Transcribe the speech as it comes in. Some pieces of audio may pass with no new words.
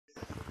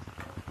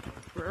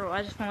bro,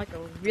 I just found like a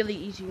really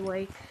easy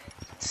way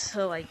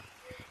to like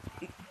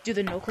do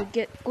the no-clip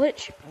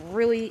glitch.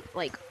 Really,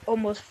 like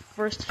almost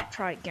first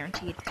try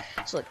guaranteed.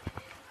 So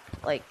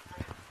like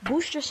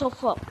boost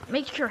yourself up,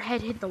 make your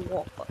head hit the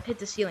wall, hit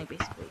the ceiling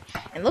basically,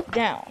 and look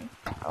down.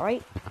 All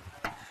right.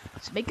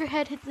 So make your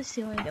head hit the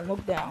ceiling and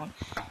look down,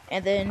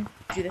 and then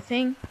do the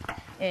thing,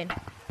 and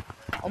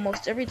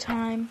almost every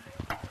time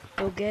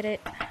you'll get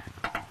it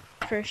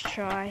first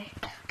try.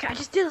 Okay, I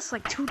just did this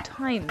like 2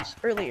 times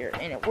earlier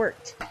and it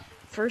worked.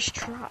 First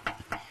try.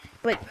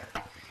 But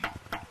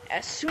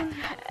as soon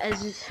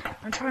as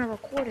I'm trying to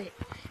record it,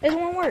 it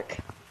won't work.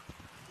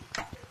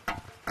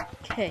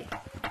 Okay.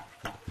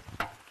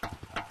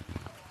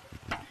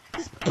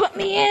 Just put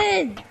me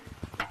in!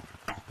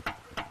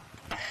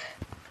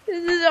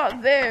 This is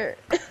not fair.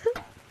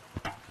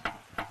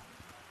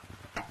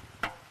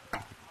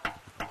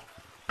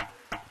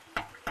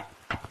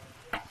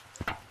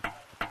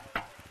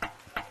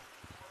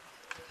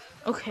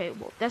 Okay,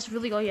 well, that's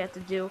really all you have to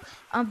do.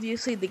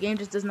 Obviously, the game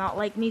just does not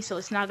like me, so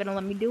it's not gonna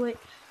let me do it.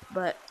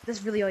 But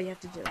that's really all you have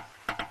to do.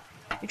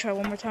 You try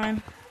one more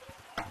time.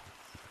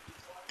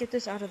 Get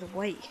this out of the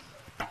way.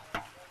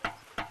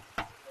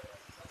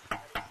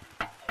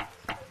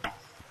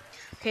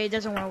 Okay, it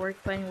doesn't want to work,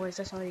 but anyways,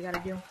 that's all you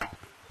gotta do.